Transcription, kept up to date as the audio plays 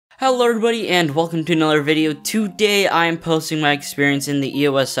Hello everybody and welcome to another video. Today I am posting my experience in the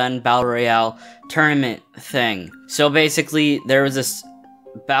EOSN Battle Royale tournament thing. So basically there was this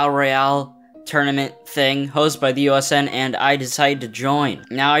Battle Royale tournament thing hosted by the EOSN and I decided to join.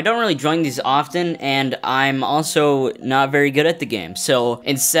 Now I don't really join these often and I'm also not very good at the game. So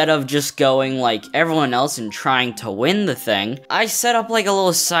instead of just going like everyone else and trying to win the thing, I set up like a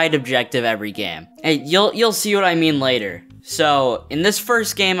little side objective every game. Hey, you'll see what I mean later. So, in this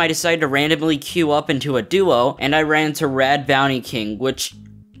first game, I decided to randomly queue up into a duo, and I ran into Rad Bounty King, which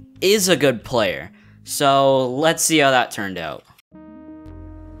is a good player. So, let's see how that turned out.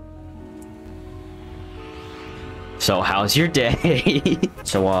 So, how's your day?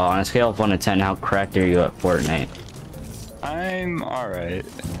 So, on a scale of 1 to 10, how cracked are you at Fortnite? I'm alright.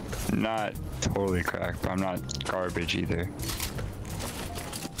 Not totally cracked, but I'm not garbage either.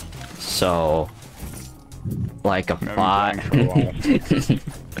 So... like a 5.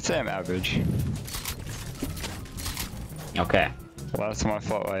 I'd say I'm average. Okay. Last time I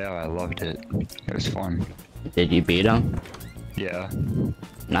fought Royale, I loved it. It was fun. Did you beat him? Yeah.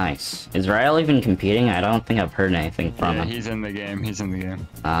 Nice. Is Ryle even competing? I don't think I've heard anything from him. He's in the game. He's in the game.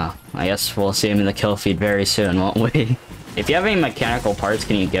 I guess we'll see him in the kill feed very soon, won't we? If you have any mechanical parts,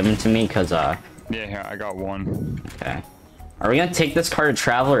 can you give them to me? Cause Yeah, here, I got one. Okay. Are we gonna take this car to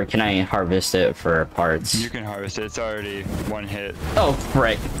travel, or can I harvest it for parts? You can harvest it. It's already one hit. Oh,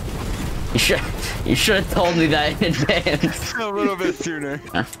 frick. You should have told me that in advance. A little bit sooner.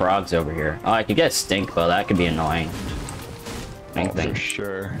 There are frogs over here. Oh, I could get a stink bow. That could be annoying. For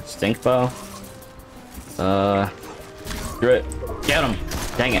sure. Stink bow. Screw it. Get him.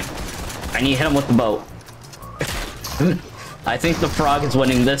 Dang it. I need to hit him with the boat. I think the frog is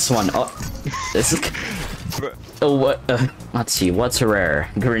winning this one. Oh, this is... Oh, what? Let's see. What's rare?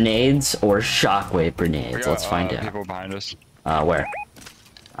 Grenades or shockwave grenades? Let's find out. People behind us. Where?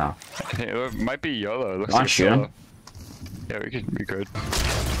 Oh. I think it might be yellow. It looks Wanna like shoot yellow. him? Yeah, we could.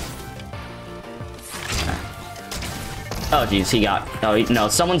 Oh, geez, he got. Oh, no,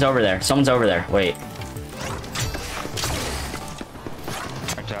 someone's over there. Someone's over there. Wait.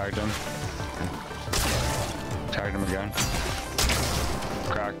 I tagged him. Tagged him again.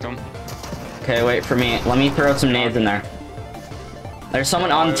 Cracked him. Okay, wait for me. Let me throw some nades in there. There's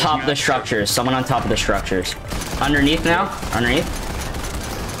someone on top of the structures. Someone on top of the structures. Underneath now? Underneath?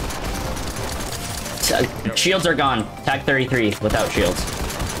 Shields are gone. Tag 33 without shields.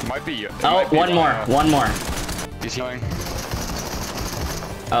 Might be. Oh, one more. One more. He's healing.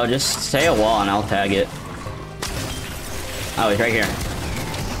 Oh, just stay a wall and I'll tag it. Oh, he's right here.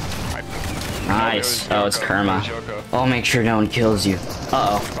 Nice. Oh, it's Kerma. I'll make sure no one kills you.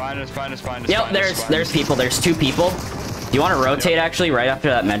 Uh-oh. Find us. Yep, there's people. There's 2 people. Do you want to rotate, actually, right after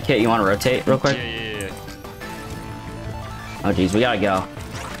that med kit? You want to rotate real quick? Yeah. Oh, geez, we gotta go.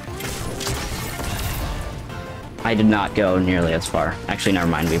 I did not go nearly as far. Actually, never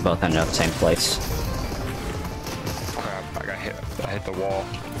mind. We both ended up the same place. Crap, I got hit. I hit the wall.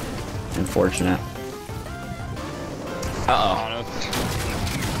 Unfortunate. Uh-oh.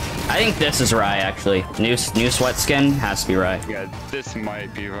 I think this is Rye, actually. New sweat skin has to be Rye. Yeah, this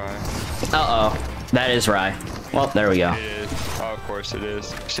might be Rye. Uh-oh. That is Rye. Well, there we go. It is. Oh, of course it is.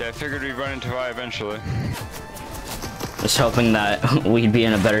 See, I figured we'd run into Rye eventually. Just hoping that we'd be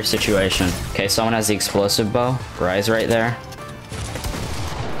in a better situation. Okay, someone has the explosive bow. Rye's right there.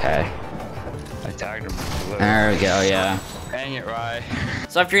 Okay. I tagged him. There we go, yeah. Dang it, Rye.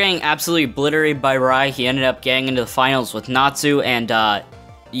 So after getting absolutely obliterated by Rye, he ended up getting into the finals with Natsu and,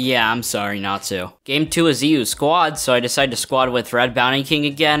 yeah, I'm sorry, Natsu. Game 2 is EU squad, so I decided to squad with Red Bounty King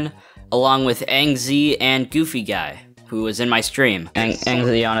again, along with AngZ and Goofy Guy, who was in my stream.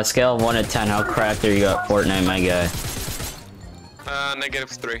 AngZ, on a scale of 1 to 10, how cracked are you at Fortnite, my guy?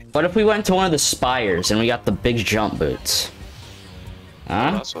 -3. What if we went to one of the spires and we got the big jump boots?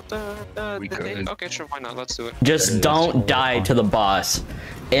 Huh? That's what We could. okay, sure, why not? Let's do it. Just don't die to the boss.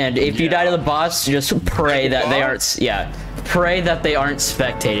 And if you die to the boss, just pray that they aren't, pray that they aren't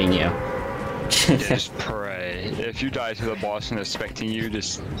spectating you. Just pray. If you die to the boss and they're expecting you,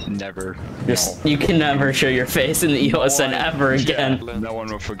 just never. You can never show your face in the EOSN ever again. Yeah, no one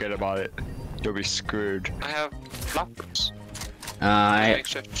will forget about it. You'll be screwed. I have flappers.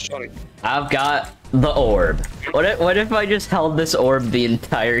 I've got the orb. What if I just held this orb the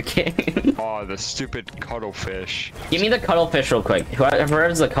entire game? Oh, the stupid cuttlefish. Give me the cuttlefish real quick. Whoever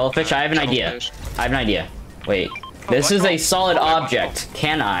has the cuttlefish, I have an idea. I have an idea. Wait. This is a solid object.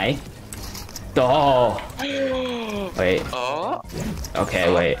 Can I? Oh. Wait. Oh.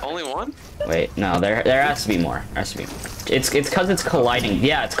 Okay, wait. Only one? Wait, no, there has to be more. There has to be more. It's because it's colliding.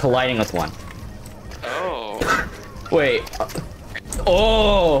 Yeah, it's colliding with one. Oh. Wait.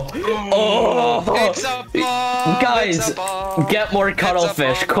 Oh! Oh! It's a bomb! Guys, It's a bomb. get more It's a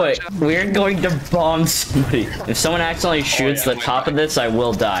cuttlefish, bomb. quick. We're going to bomb somebody. If someone accidentally shoots the top of this, I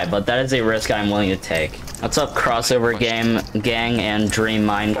will die, but that is a risk I'm willing to take. What's up, crossover gang and Dream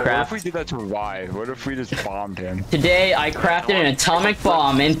Minecraft? What if we did that to Rye? What if we just bombed him? Today, I crafted an atomic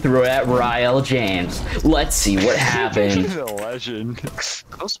bomb and threw it at Ryle James. Let's see what happened. He's a legend.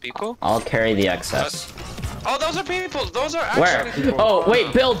 Those people? I'll carry the excess. Oh, those are people. Those are Where? actually people. Oh,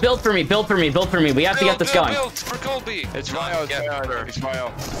 wait, build for me. We have to get this going. Build for Colby. It's Ryle. Yeah, It's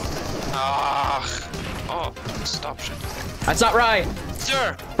Ryle. Ah. Oh, stop shit. That's not right.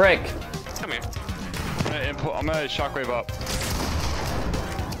 Sir, Frick. come here. I'm gonna shockwave up.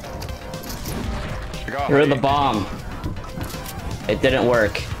 I got Through the bomb. It didn't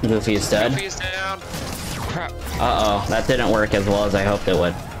work. Goofy is dead. Goofy is down. Crap. Uh-oh, that didn't work as well as I hoped it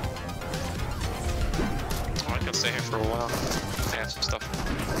would. Oh, I can stay here for a while. I have some stuff.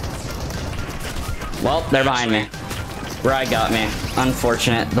 Well, they're behind me. Rye got me.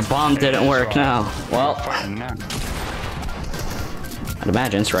 Unfortunate. The bomb didn't work, no. Well, I'd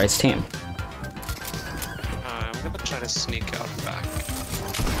imagine it's Rye's team. I'm gonna try to sneak out back.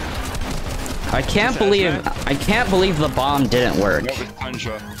 I can't believe the bomb didn't work. Go with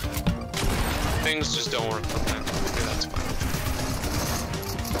Punja. Things just don't work sometimes. Okay, that's fine.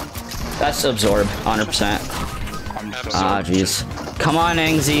 That's absorb, 100%. I'm so Ah, jeez. Come on,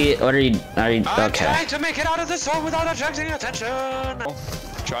 Angzy. What are you I'm okay. trying to make it out of this hole without attracting attention.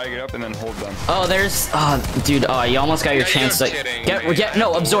 Try to get up and then hold them. Oh, there's dude, you almost got your Yeah, chance you're to kidding get me.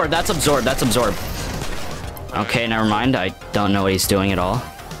 no, absorb, that's absorb. Okay, never mind. I don't know what he's doing at all.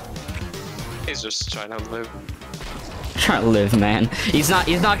 He's just trying to live. Trying to live, man. He's not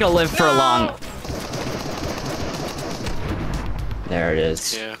gonna live for a long. There it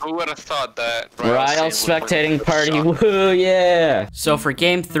is. Yeah, who would have thought that? Ryle spectating party, woohoo, yeah! So for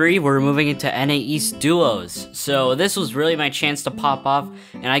game 3, we're moving into NA East duos. So this was really my chance to pop off,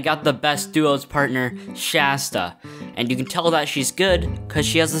 and I got the best duos partner, Shasta. And you can tell that she's good, because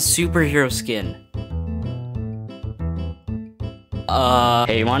she has a superhero skin.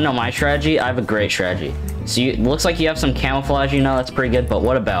 Hey, you wanna know my strategy? I have a great strategy. So it looks like you have some camouflage, you know, that's pretty good, but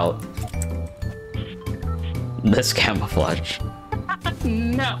what about this camouflage?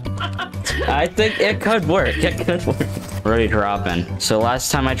 No. I think it could work. Ready to drop in. So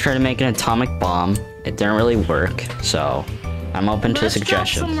last time I tried to make an atomic bomb, it didn't really work. So I'm open to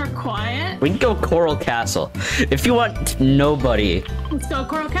suggestions. Let's go somewhere quiet. We can go Coral Castle. If you want nobody. Let's go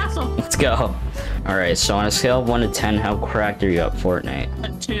Coral Castle. Let's go. All right. So on a scale of 1 to 10, how cracked are you at Fortnite?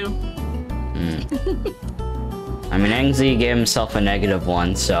 A 2. I mean, Angzy gave himself a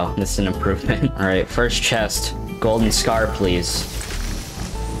 -1, so this is an improvement. All right. First chest. Golden scar, please.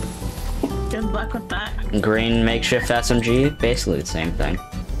 Good luck with that. Green makeshift SMG, basically the same thing.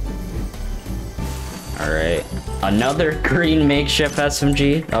 Alright. Another green makeshift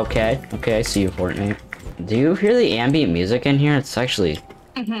SMG. Okay, see you, Fortnite. Do you hear the ambient music in here? It's actually...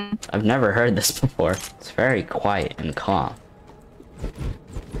 I've never heard this before. It's very quiet and calm.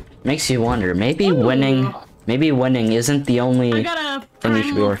 Makes you wonder, maybe winning isn't the only I got a thing you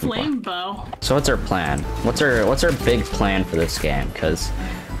should be working flame for. bow. So what's our plan? What's our big plan for this game? Because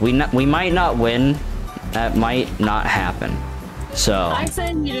we might not win. That might not happen. So I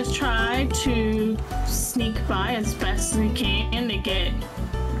said you just try to sneak by as best as we can to get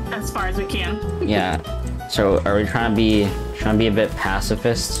as far as we can. yeah. So are we trying to be a bit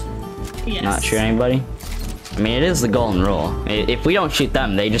pacifist? Yes. Not shoot anybody? I mean, it is the golden rule. If we don't shoot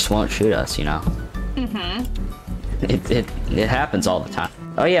them, they just won't shoot us, you know? It happens all the time.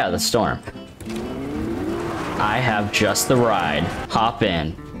 Oh yeah, the storm. I have just the ride. Hop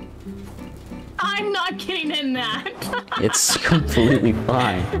in. I'm not getting in that. It's completely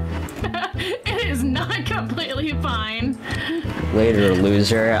fine. It is not completely fine. Later,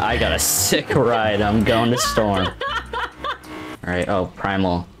 loser. I got a sick ride. I'm going to storm. Alright, oh,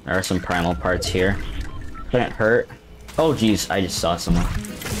 primal. There are some primal parts here. Couldn't hurt. Oh, jeez, I just saw someone.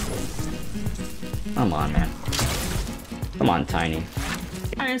 Come on, man. Come on, Tiny.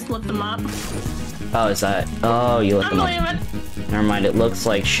 I just lit them up. Oh, is that... Oh, you lit I'm them up. leaving. Never mind, it looks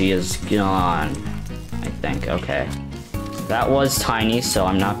like she is gone. I think, okay. That was Tiny, so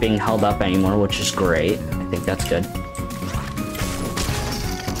I'm not being held up anymore, which is great. I think that's good.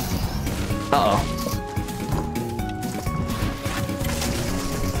 Uh-oh.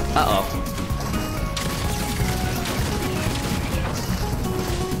 Uh-oh.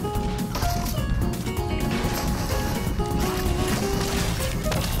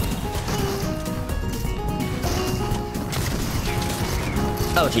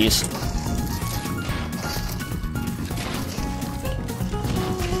 Oh, jeez.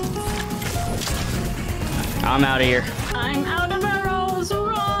 I'm out of here. I'm out of arrows.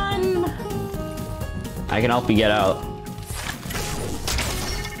 Run! I can help you get out.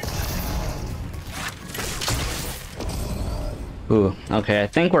 Ooh, okay, I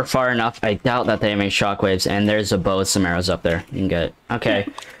think we're far enough. I doubt that they make shockwaves, and there's a bow with some arrows up there. You can get it. Okay.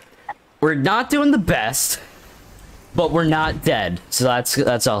 We're not doing the best, but we're not dead, so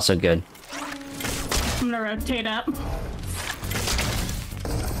that's also good. I'm gonna rotate up.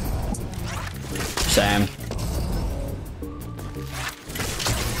 Same.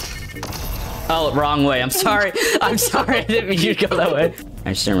 Oh, wrong way. I'm sorry. I'm sorry. I didn't mean you to go that way.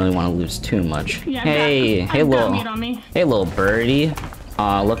 I just didn't really want to lose too much. Yeah, hey, I've got meat on hey, me. little birdie.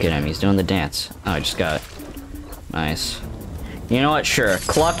 Aw, look at him. He's doing the dance. Oh, I just got it. Nice. You know what? Sure.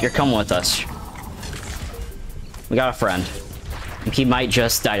 Cluck, you're coming with us. We got a friend. He might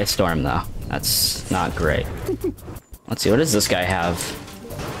just die to storm, though. That's not great. Let's see. What does this guy have?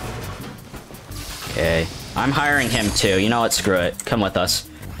 Okay. I'm hiring him, too. You know what? Screw it. Come with us.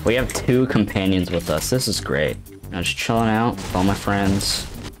 We have 2 companions with us. This is great. I'm just chilling out with all my friends.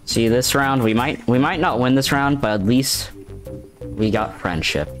 See, this round, we might not win this round, but at least we got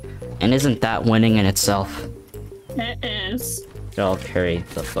friendship. And isn't that winning in itself? It is. I'll carry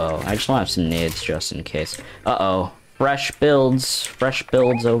the bow. I just want to have some nades just in case. Uh-oh. Fresh builds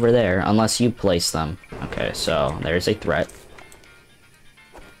over there, unless you place them. Okay, so there's a threat.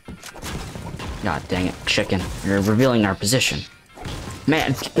 God dang it, chicken. You're revealing our position.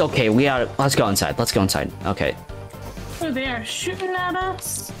 Man, okay, let's go inside. Let's go inside. Okay. Oh, they are shooting at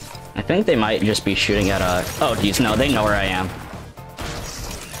us. I think they might just be shooting at oh geez, no, they know where I am.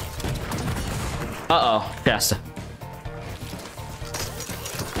 Uh-oh, Shasta.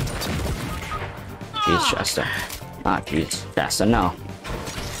 Jeez, Shasta. Ah, jeez. Shasta, no.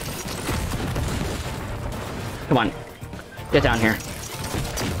 Come on. Get down here.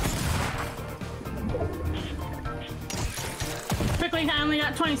 Quickly, I only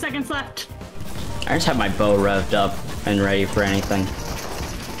got 20 seconds left. I just have my bow revved up and ready for anything.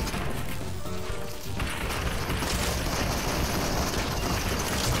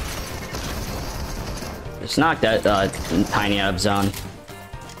 Just knock that tiny out of zone.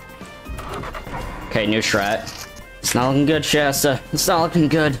 Okay, new strat. It's not looking good, Shasta. It's not looking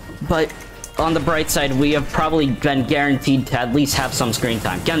good. But on the bright side, we have probably been guaranteed to at least have some screen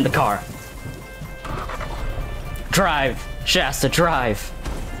time. Get in the car. Drive. Shasta, drive.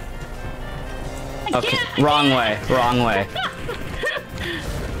 Okay, wrong way.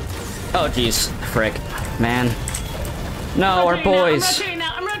 Oh, jeez. Frick. Man. No, our boys.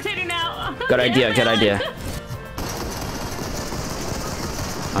 I'm rotating now. Good idea.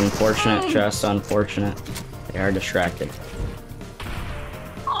 Unfortunate, just unfortunate. They are distracted.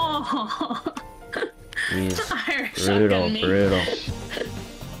 Oh. Jeez. Brutal.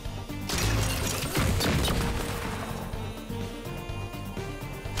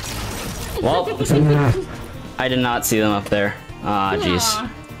 Well, I did not see them up there. Ah, jeez.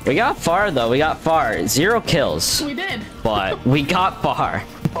 We got far, though. We got far. 0 kills. We did. But we got far.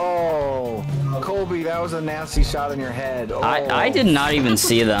 Oh, Colby, that was a nasty shot in your head. Oh. I did not even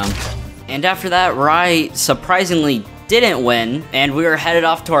see them. And after that, Rye surprisingly didn't win, and we were headed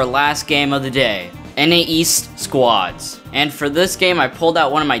off to our last game of the day. NA East Squads. And for this game, I pulled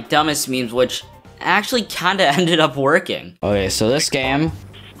out one of my dumbest memes, which actually kinda ended up working. Okay, so this game,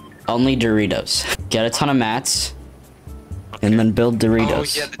 only Doritos. Get a ton of mats, and then build Doritos. Oh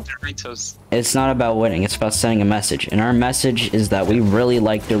yeah, the Doritos. It's not about winning, it's about sending a message. And our message is that we really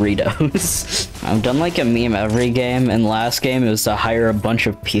like Doritos. I've done like a meme every game, and last game it was to hire a bunch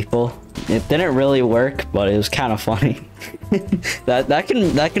of people. It didn't really work, but it was kind of funny.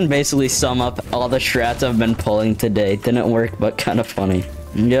 that can basically sum up all the strats I've been pulling today. Didn't work, but kind of funny.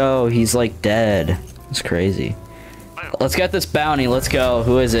 Yo, he's like dead. It's crazy. Let's get this bounty. Let's go.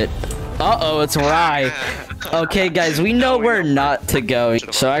 Who is it? Uh-oh, it's Rye. Okay, guys, we know where not to go.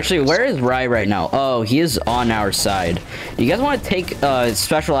 So actually, where is Rye right now? Oh, he is on our side. You guys want to take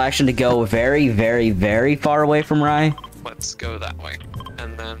special action to go very, very, very far away from Rye? Let's go that way,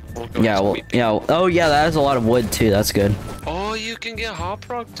 and then we'll go. Oh yeah, that has a lot of wood too. That's good. Oh, you can get hop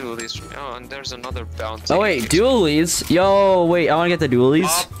rock dualies. Oh, and there's another bounty. Oh wait, dualies. Yo, wait, I want to get the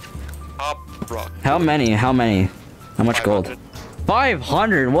dualies. Hop rock. How many? How much gold?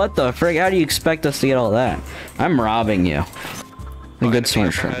 500. What the frick? How do you expect us to get all that? I'm robbing you. A good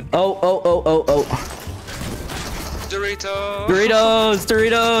swing shot. Oh. Doritos.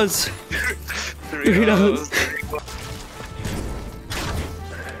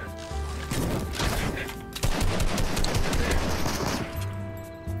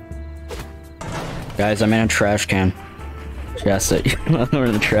 Guys, I'm in a trash can. Just it. I'm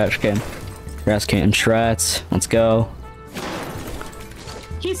in the trash can. Grass cannon strats. Let's go.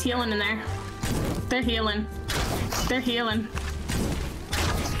 He's healing in there. They're healing. They're healing.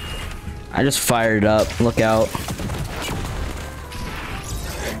 I just fired up. Look out.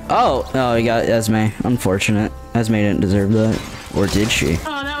 Oh, no, he got Esme. Unfortunate. Esme didn't deserve that. Or did she?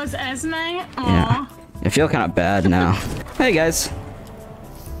 Oh, that was Esme? Aww. Yeah. I feel kind of bad now. Hey, guys.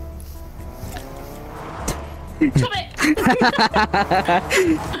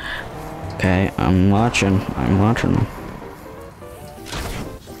 Okay, I'm watching.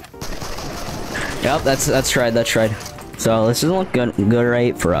 Yep, that's tried. So this doesn't look good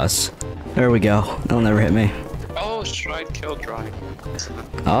right for us. There we go. It'll never hit me. Oh, Stride killed Dry.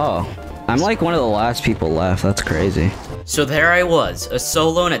 Oh, I'm like one of the last people left. That's crazy. So there I was, a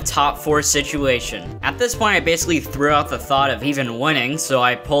solo in a top 4 situation. At this point, I basically threw out the thought of even winning, so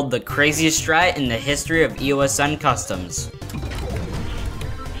I pulled the craziest strat in the history of EOSN customs.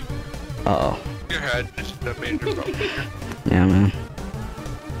 Uh-oh. Your head is the major problem. Yeah, man.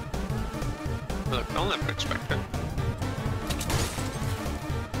 Look, I'll never expect it.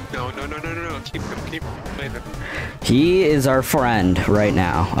 No. Keep him. Leave him. He is our friend right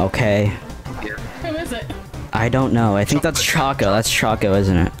now, okay? Yeah. Who is it? I don't know. I think that's Choco. That's Choco,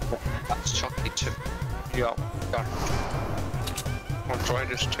 isn't it? That's chocolate chip. Yo, got it. I'll try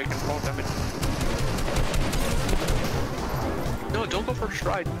this taking fall damage. No, don't go for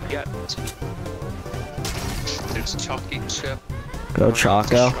Stride yet. It's chocolate chip. Go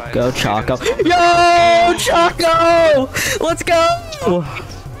Choco. Go Choco. Yo, Choco! Let's go!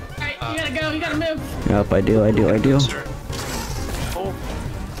 Alright, you gotta go, you gotta move. Yep, I do. Oh.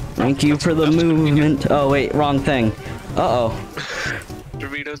 Thank you for the movement. Oh, wait, wrong thing. Uh-oh.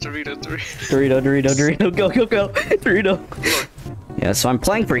 Dorito. Dorito. Go. Dorito. Yeah, so I'm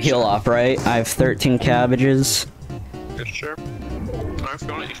playing for heal off, right? I have 13 cabbages. Good, sure. I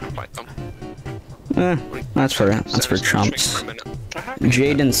feel like you can fight them. That's for chumps.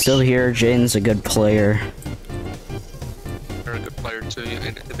 Jaden's still here. Jaden's a good player. You're a good player too.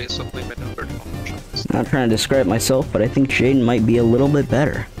 They basically made number 12. Not trying to describe myself, but I think Jaden might be a little bit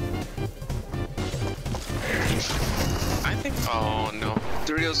better. I think. Oh no.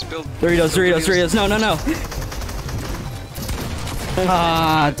 Doritos build. Doritos. No.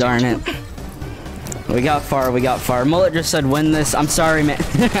 Ah, darn it. We got far. Mullet just said win this. I'm sorry, man.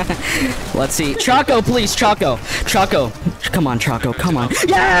 Let's see. Choco, please. Choco. Come on, Choco. Come on.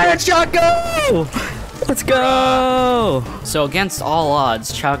 Yeah, Choco! Let's go! So against all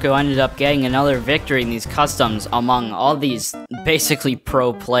odds, Choco ended up getting another victory in these customs among all these basically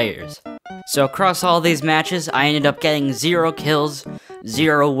pro players. So across all these matches, I ended up getting 0 kills,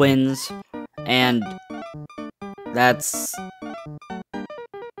 0 wins, and that's...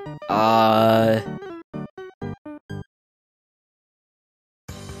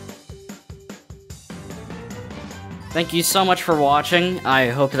 Thank you so much for watching. I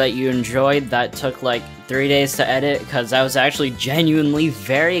hope that you enjoyed. That took like 3 days to edit because I was actually genuinely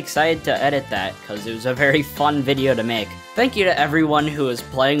very excited to edit that because it was a very fun video to make. Thank you to everyone who was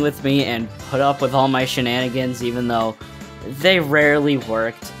playing with me and put up with all my shenanigans even though they rarely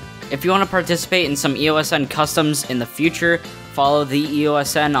worked. If you want to participate in some EOSN customs in the future, follow the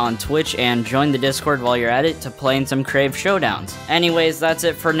EOSN on Twitch and join the Discord while you're at it to play in some Crave Showdowns. Anyways, that's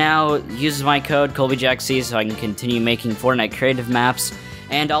it for now. Use my code ColbyJackC so I can continue making Fortnite creative maps,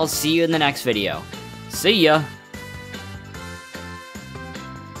 and I'll see you in the next video. See ya!